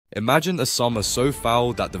Imagine a summer so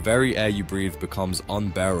foul that the very air you breathe becomes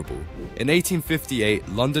unbearable. In 1858,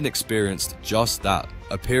 London experienced just that,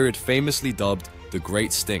 a period famously dubbed the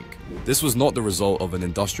Great Stink. This was not the result of an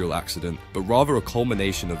industrial accident, but rather a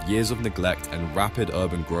culmination of years of neglect and rapid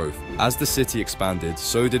urban growth. As the city expanded,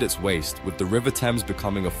 so did its waste, with the River Thames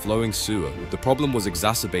becoming a flowing sewer. The problem was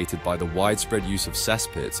exacerbated by the widespread use of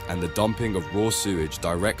cesspits and the dumping of raw sewage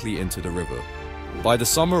directly into the river. By the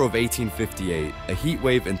summer of 1858, a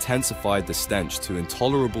heatwave intensified the stench to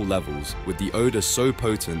intolerable levels, with the odor so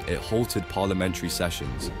potent it halted parliamentary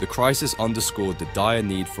sessions. The crisis underscored the dire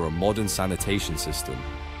need for a modern sanitation system.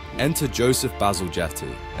 Enter Joseph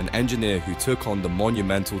Bazalgette, an engineer who took on the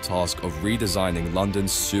monumental task of redesigning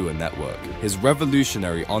London's sewer network. His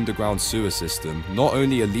revolutionary underground sewer system not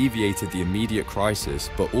only alleviated the immediate crisis,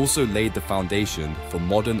 but also laid the foundation for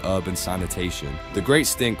modern urban sanitation. The Great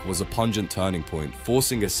Stink was a pungent turning point,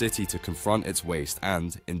 forcing a city to confront its waste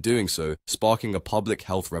and, in doing so, sparking a public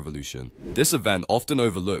health revolution. This event, often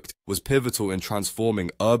overlooked, was pivotal in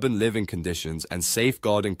transforming urban living conditions and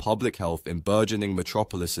safeguarding public health in burgeoning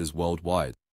metropolises worldwide.